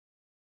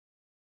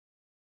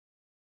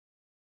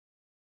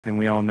and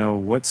we all know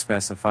what's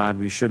specified,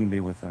 we shouldn't be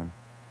with them.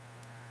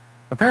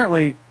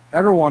 Apparently,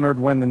 ever wondered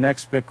when the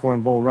next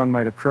Bitcoin bull run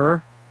might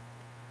occur?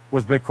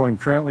 With Bitcoin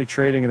currently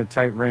trading in a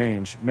tight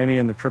range, many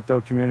in the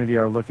crypto community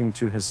are looking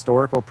to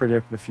historical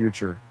predict the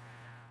future.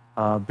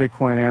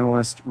 Bitcoin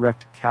analyst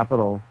Rekt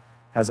Capital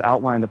has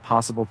outlined a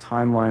possible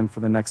timeline for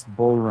the next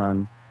bull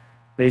run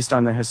based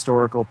on the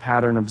historical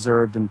pattern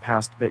observed in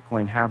past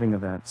Bitcoin halving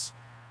events.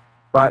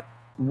 But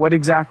what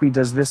exactly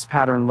does this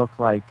pattern look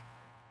like,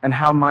 and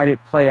how might it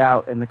play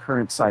out in the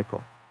current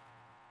cycle?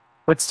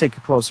 Let's take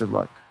a closer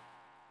look.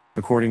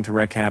 According to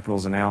Rekt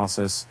Capital's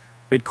analysis,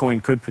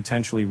 Bitcoin could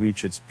potentially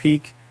reach its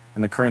peak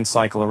in the current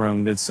cycle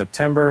around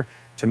mid-September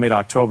to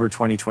mid-October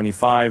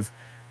 2025.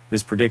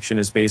 This prediction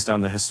is based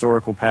on the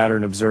historical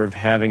pattern observed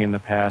halving in the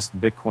past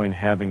Bitcoin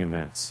halving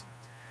events.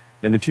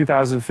 In the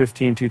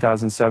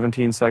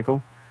 2015-2017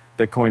 cycle,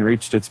 Bitcoin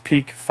reached its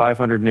peak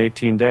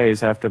 518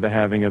 days after the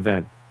halving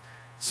event.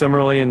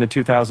 Similarly, in the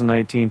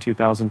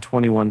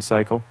 2019-2021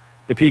 cycle,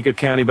 the peak at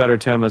County Better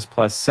Time was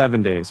plus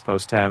 7 days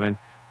post-halving,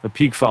 the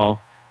peak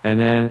fall, and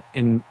then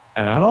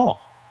at all.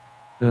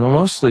 It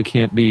mostly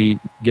can't be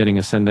getting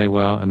a Sunday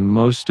well, and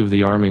most of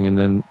the arming, and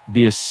then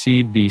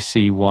BSC,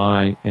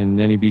 BCY,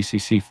 and any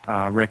BCC.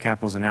 Rekt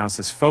Capital's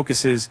analysis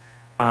focuses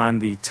on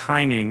the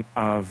timing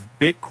of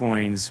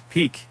Bitcoin's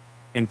peak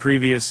in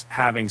previous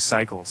halving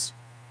cycles.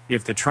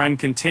 If the trend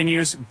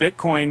continues,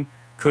 Bitcoin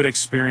could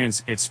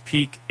experience its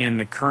peak in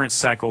the current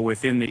cycle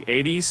within the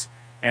 80s,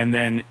 and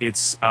then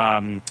it's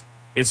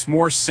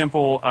more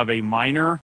simple of a miner